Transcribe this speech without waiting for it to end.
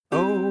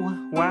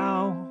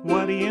Wow,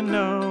 what do you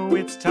know?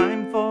 It's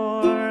time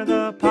for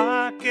the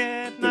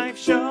Pocket Knife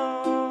Show.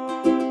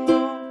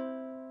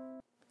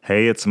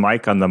 Hey, it's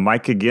Mike on the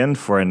mic again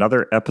for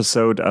another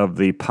episode of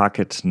the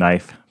Pocket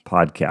Knife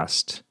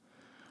Podcast.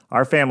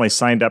 Our family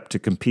signed up to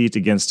compete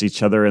against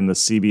each other in the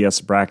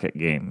CBS bracket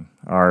game.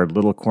 Our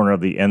little corner of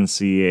the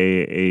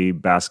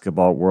NCAA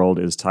basketball world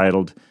is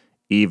titled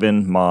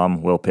Even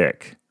Mom Will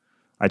Pick.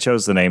 I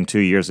chose the name 2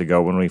 years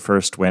ago when we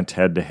first went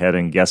head-to-head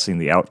in guessing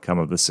the outcome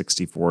of the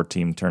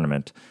 64-team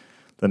tournament.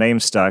 The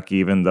name stuck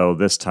even though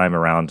this time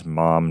around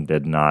Mom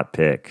did not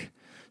pick.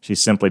 She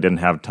simply didn't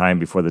have time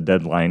before the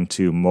deadline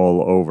to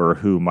mull over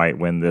who might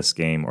win this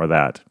game or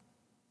that.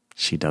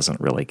 She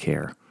doesn't really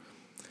care.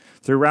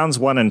 Through rounds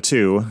 1 and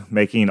 2,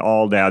 making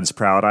all dads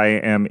proud, I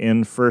am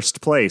in first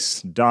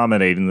place,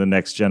 dominating the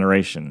next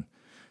generation.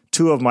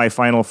 2 of my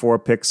final 4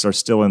 picks are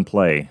still in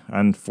play.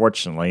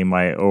 Unfortunately,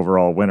 my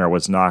overall winner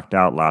was knocked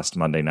out last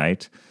Monday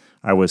night.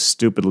 I was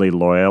stupidly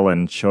loyal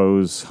and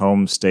chose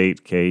home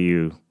state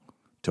KU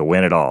to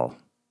win it all.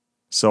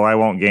 So I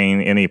won't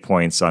gain any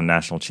points on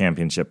national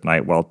championship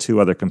night, while 2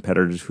 other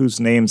competitors whose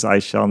names I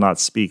shall not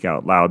speak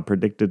out loud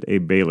predicted a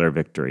Baylor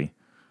victory.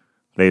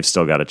 They've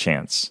still got a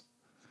chance.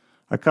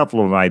 A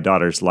couple of my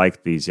daughters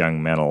like these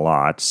young men a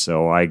lot,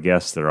 so I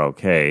guess they're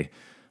okay.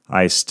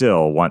 I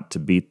still want to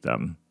beat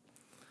them.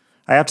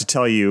 I have to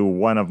tell you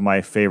one of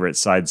my favorite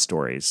side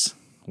stories.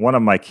 One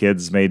of my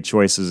kids made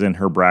choices in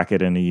her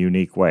bracket in a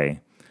unique way.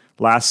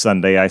 Last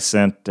Sunday, I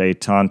sent a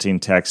taunting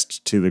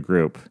text to the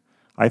group.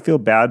 I feel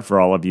bad for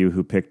all of you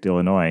who picked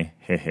Illinois.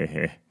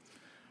 Hehehe.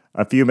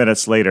 A few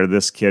minutes later,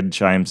 this kid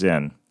chimes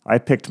in. I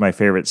picked my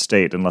favorite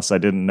state unless I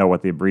didn't know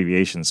what the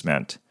abbreviations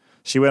meant.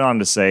 She went on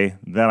to say,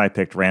 then I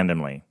picked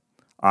randomly.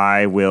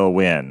 I will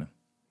win.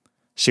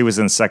 She was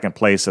in second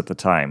place at the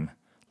time.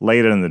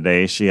 Later in the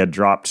day, she had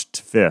dropped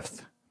to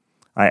 5th.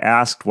 I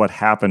asked what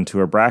happened to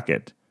her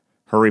bracket.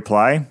 Her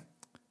reply,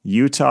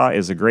 Utah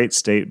is a great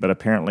state, but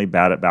apparently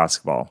bad at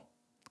basketball.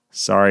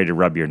 Sorry to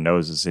rub your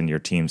noses in your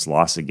team's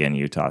loss again,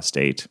 Utah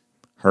State.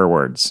 Her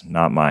words,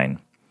 not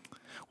mine.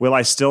 Will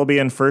I still be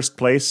in first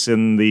place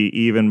in the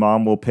Even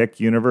Mom Will Pick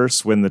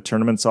universe when the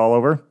tournament's all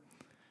over?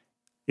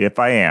 If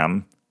I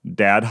am,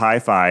 dad high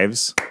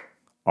fives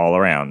all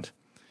around.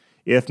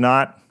 If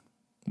not,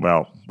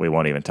 well, we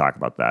won't even talk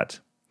about that.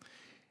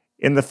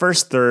 In the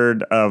first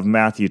third of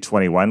Matthew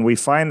 21, we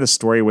find the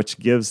story which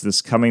gives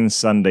this coming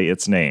Sunday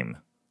its name.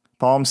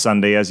 Palm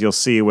Sunday, as you'll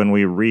see when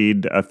we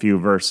read a few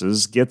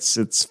verses, gets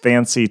its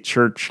fancy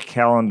church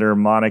calendar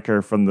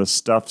moniker from the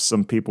stuff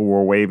some people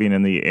were waving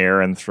in the air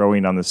and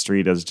throwing on the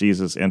street as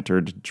Jesus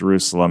entered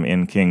Jerusalem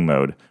in king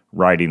mode,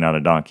 riding on a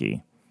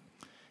donkey.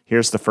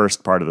 Here's the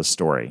first part of the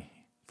story,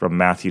 from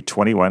Matthew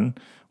 21,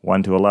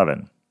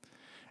 1-11.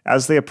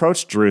 As they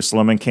approached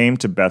Jerusalem and came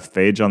to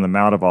Bethphage on the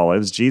Mount of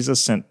Olives, Jesus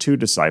sent 2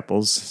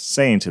 disciples,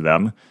 saying to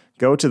them,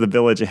 Go to the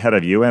village ahead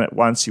of you, and at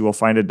once you will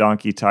find a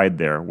donkey tied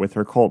there, with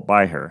her colt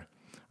by her.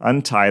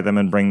 Untie them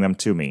and bring them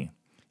to me.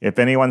 If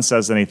anyone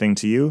says anything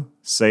to you,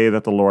 say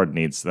that the Lord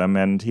needs them,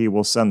 and he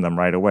will send them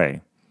right away.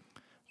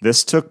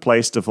 This took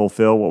place to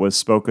fulfill what was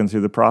spoken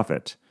through the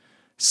prophet.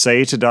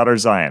 Say to daughter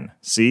Zion,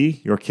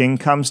 See, your king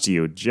comes to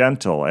you,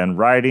 gentle and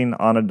riding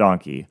on a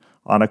donkey,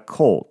 on a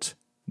colt,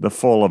 the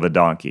foal of a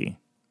donkey.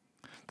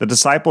 The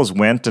disciples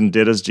went and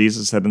did as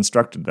Jesus had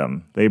instructed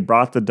them. They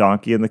brought the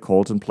donkey and the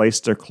colt and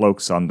placed their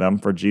cloaks on them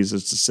for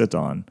Jesus to sit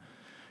on.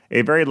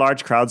 A very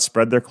large crowd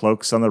spread their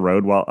cloaks on the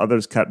road, while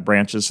others cut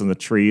branches from the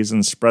trees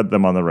and spread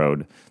them on the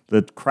road.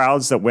 The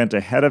crowds that went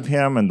ahead of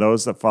him and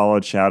those that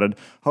followed shouted,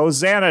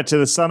 Hosanna to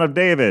the Son of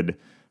David!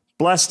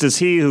 Blessed is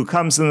he who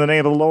comes in the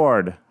name of the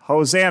Lord!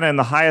 Hosanna in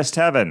the highest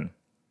heaven!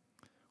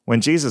 When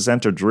Jesus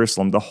entered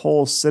Jerusalem, the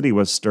whole city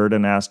was stirred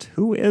and asked,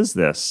 Who is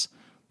this?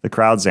 The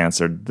crowds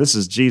answered, This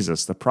is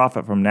Jesus, the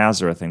prophet from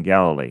Nazareth in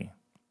Galilee.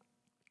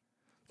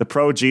 The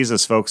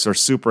pro-Jesus folks are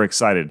super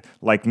excited,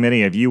 like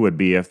many of you would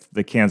be if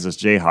the Kansas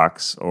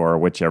Jayhawks, or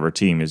whichever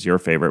team is your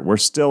favorite, were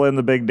still in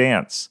the big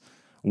dance.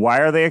 Why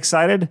are they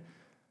excited?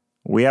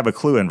 We have a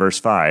clue in verse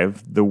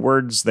 5. The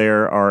words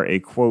there are a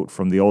quote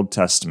from the Old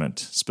Testament,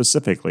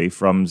 specifically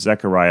from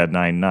Zechariah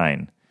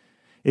 9:9.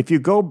 If you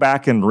go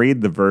back and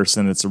read the verse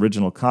in its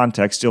original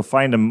context, you'll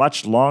find a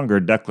much longer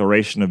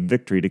declaration of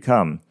victory to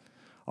come.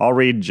 I'll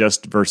read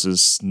just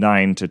verses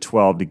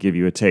 9-12 to give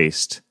you a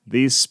taste.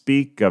 These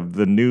speak of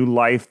the new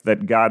life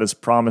that God has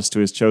promised to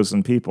his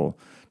chosen people.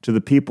 To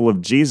the people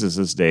of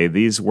Jesus' day,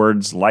 these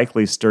words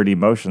likely stirred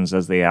emotions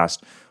as they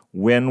asked,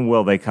 When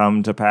will they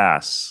come to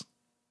pass?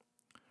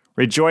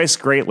 Rejoice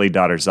greatly,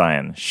 daughter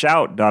Zion.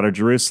 Shout, daughter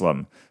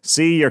Jerusalem.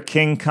 See, your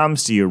king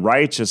comes to you,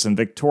 righteous and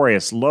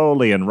victorious,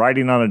 lowly and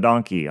riding on a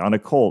donkey, on a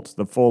colt,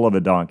 the foal of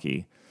a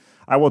donkey.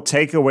 I will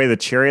take away the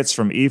chariots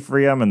from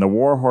Ephraim and the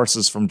war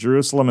horses from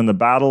Jerusalem, and the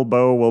battle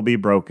bow will be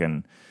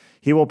broken.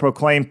 He will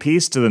proclaim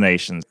peace to the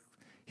nations.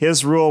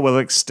 His rule will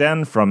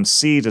extend from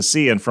sea to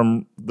sea and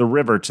from the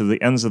river to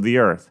the ends of the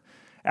earth.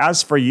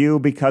 As for you,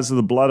 because of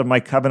the blood of my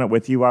covenant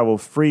with you, I will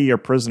free your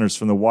prisoners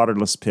from the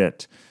waterless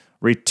pit.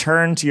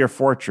 Return to your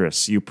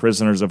fortress, you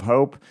prisoners of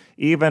hope.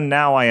 Even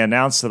now I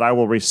announce that I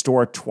will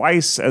restore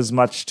twice as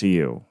much to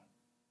you.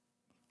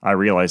 I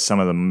realize some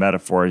of the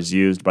metaphors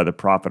used by the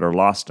prophet are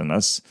lost in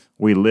us.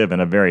 We live in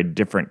a very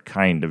different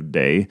kind of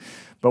day.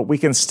 But we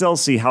can still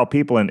see how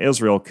people in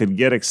Israel could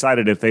get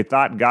excited if they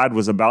thought God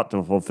was about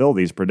to fulfill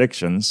these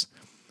predictions.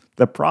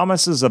 The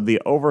promises of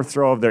the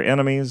overthrow of their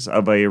enemies,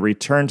 of a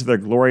return to their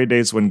glory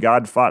days when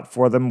God fought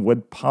for them,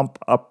 would pump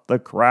up the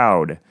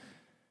crowd.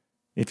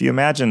 If you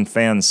imagine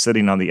fans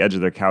sitting on the edge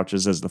of their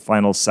couches as the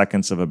final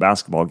seconds of a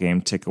basketball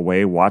game tick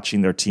away,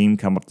 watching their team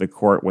come up the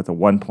court with a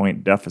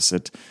 1-point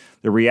deficit,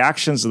 the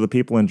reactions of the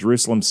people in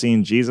Jerusalem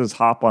seeing Jesus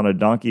hop on a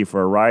donkey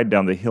for a ride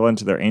down the hill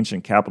into their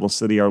ancient capital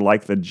city are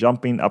like the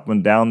jumping up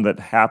and down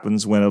that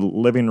happens when a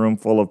living room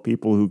full of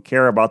people who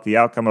care about the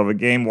outcome of a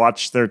game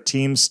watch their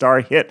team star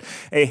hit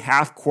a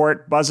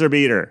half-court buzzer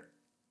beater.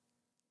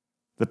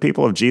 The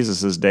people of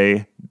Jesus'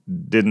 day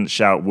didn't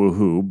shout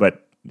woohoo,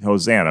 but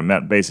Hosanna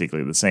meant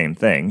basically the same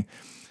thing.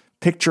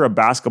 Picture a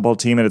basketball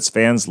team and its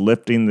fans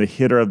lifting the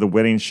hitter of the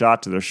winning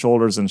shot to their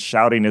shoulders and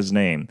shouting his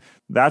name.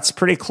 That's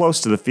pretty close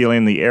to the feeling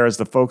in the air as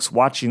the folks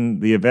watching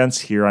the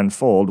events here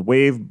unfold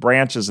wave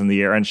branches in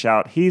the air and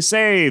shout, "He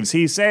saves!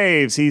 He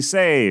saves! He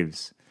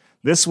saves!"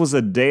 This was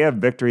a day of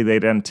victory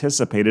they'd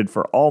anticipated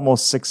for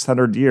almost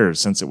 600 years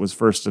since it was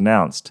first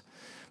announced.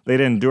 They'd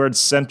endured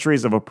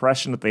centuries of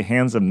oppression at the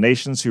hands of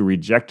nations who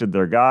rejected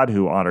their God,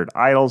 who honored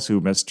idols,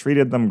 who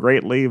mistreated them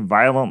greatly,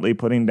 violently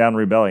putting down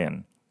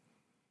rebellion.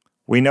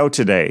 We know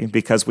today,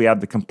 because we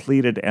have the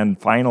completed and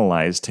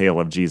finalized tale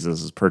of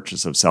Jesus'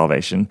 purchase of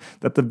salvation,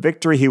 that the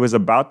victory he was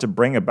about to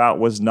bring about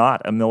was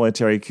not a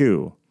military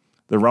coup.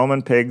 The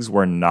Roman pigs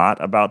were not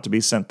about to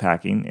be sent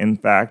packing. In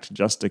fact,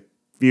 just a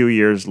few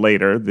years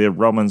later, the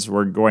Romans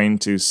were going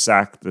to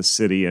sack the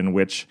city in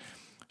which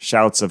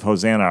shouts of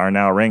Hosanna are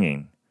now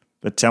ringing.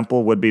 The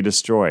temple would be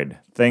destroyed.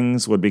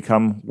 Things would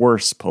become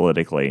worse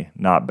politically,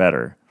 not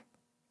better.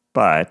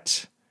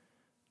 But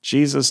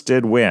Jesus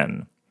did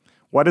win.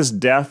 What his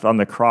death on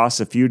the cross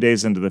a few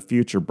days into the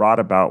future brought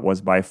about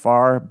was by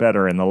far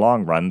better in the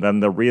long run than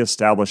the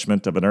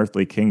reestablishment of an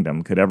earthly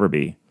kingdom could ever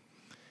be.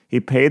 He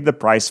paid the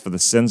price for the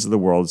sins of the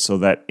world so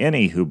that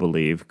any who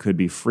believe could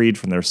be freed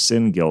from their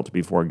sin guilt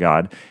before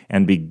God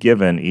and be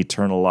given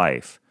eternal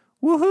life.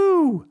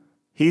 Woohoo!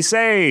 He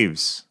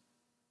saves!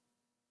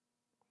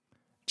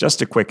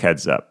 Just a quick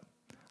heads up.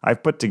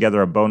 I've put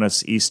together a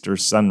bonus Easter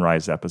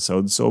sunrise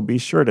episode, so be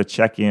sure to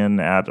check in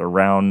at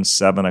around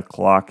 7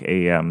 o'clock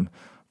a.m.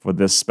 for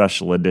this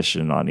special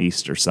edition on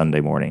Easter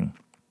Sunday morning.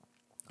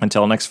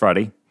 Until next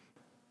Friday,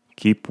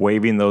 keep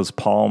waving those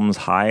palms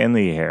high in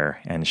the air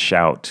and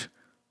shout,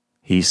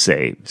 "He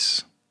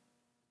saves."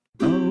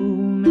 Oh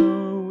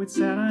no, it's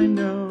sad I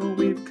know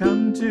we've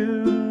come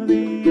to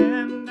the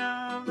end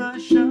of the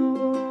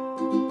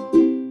show.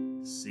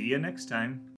 See you next time.